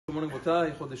Good morning,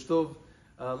 Botai, Chodesh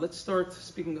Tov. Let's start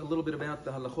speaking a little bit about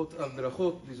the Halachot of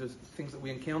Berachot. These are things that we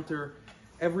encounter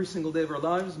every single day of our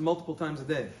lives, multiple times a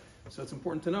day. So it's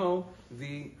important to know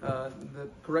the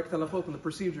correct Halachot and the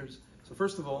procedures. So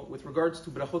first of all, with regards to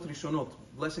Berachot Rishonot,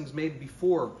 blessings made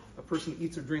before a person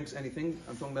eats or drinks anything,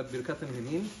 I'm talking about Birkat and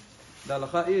Yamin, the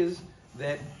halacha is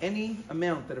that any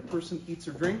amount that a person eats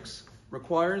or drinks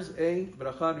requires a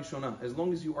Bracha Rishonah. As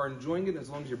long as you are enjoying it, as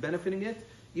long as you're benefiting it,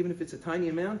 even if it's a tiny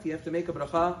amount, you have to make a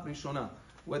Bracha Rishonah.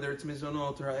 Whether it's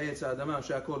Mizonot or Ha'etz, Adama,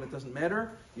 Shakol, it doesn't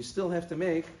matter. You still have to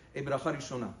make a Bracha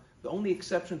Rishonah. The only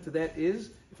exception to that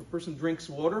is if a person drinks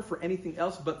water for anything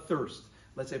else but thirst.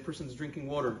 Let's say a person's drinking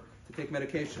water to take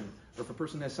medication, or if a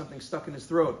person has something stuck in his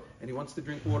throat and he wants to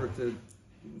drink water to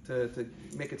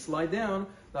make it slide down,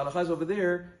 the halacha is over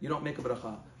there, you don't make a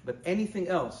bracha. But anything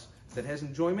else that has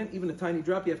enjoyment, even a tiny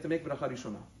drop, you have to make bracha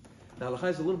rishonah. The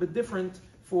halacha is a little bit different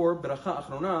for bracha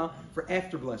achrona, for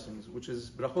after blessings, which is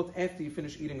brachot after you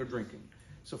finish eating or drinking.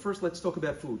 So first let's talk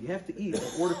about food. You have to eat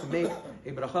in order to make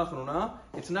a bracha achrona.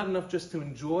 It's not enough just to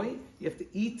enjoy, you have to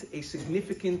eat a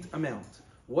significant amount.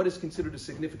 What is considered a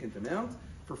significant amount?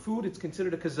 For food, it's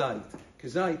considered a kazait.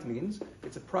 Kazait means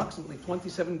it's approximately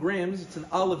 27 grams. It's an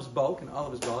olive's bulk, an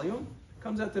olive's volume. It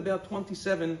comes out to about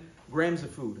 27 grams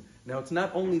of food. Now, it's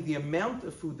not only the amount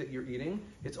of food that you're eating,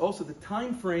 it's also the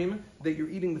time frame that you're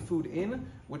eating the food in,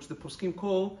 which the poskim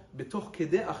call betoch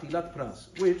kedeh achilat pras,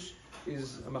 which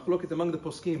is a machloket among the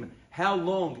poskim. How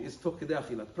long is toch kedeh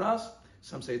achilat pras?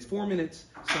 Some say it's 4 minutes,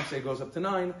 some say it goes up to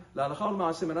 9.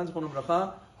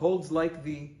 Holds like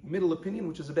the middle opinion,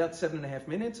 which is about 7.5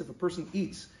 minutes. If a person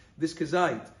eats this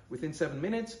kazait within 7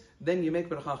 minutes, then you make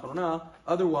bracha achrona.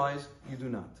 Otherwise, you do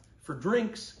not. For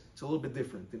drinks, it's a little bit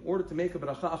different. In order to make a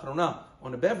bracha achrona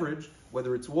on a beverage,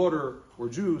 whether it's water or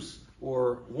juice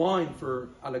or wine for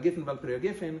ala gifen val priya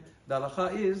gifen, the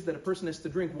halacha is that a person has to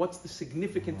drink what's the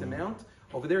significant amount.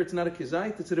 Over there, it's not a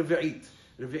kazait, it's a reve'it.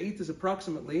 Reve'it is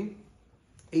approximately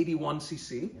 81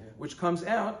 cc, which comes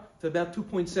out to about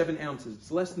 2.7 ounces.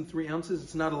 It's less than 3 ounces,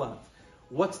 it's not a lot.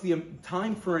 What's the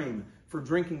time frame for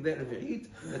drinking that reve'it?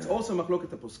 That's also machloket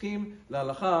poskim. La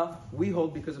halacha, we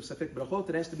hold because of safek brachot,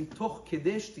 it has to be toch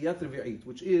kedesh tiyat reve'it,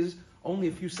 which is only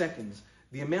a few seconds.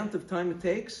 The amount of time it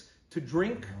takes to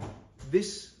drink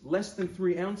this less than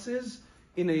 3 ounces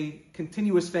in a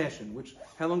continuous fashion, which,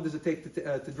 how long does it take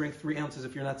to drink 3 ounces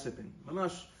if you're not sipping?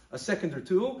 Mamash, a second or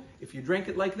two. If you drank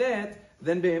it like that,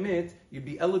 then be'emet, you'd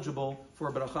be eligible for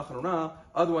a bracha achrona.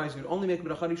 Otherwise, you'd only make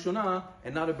bracha rishonah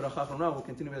and not a bracha achrona. We'll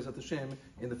continue Be'ezrat Hashem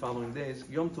in the following days.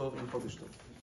 Yom Tov and Chodesh Tov.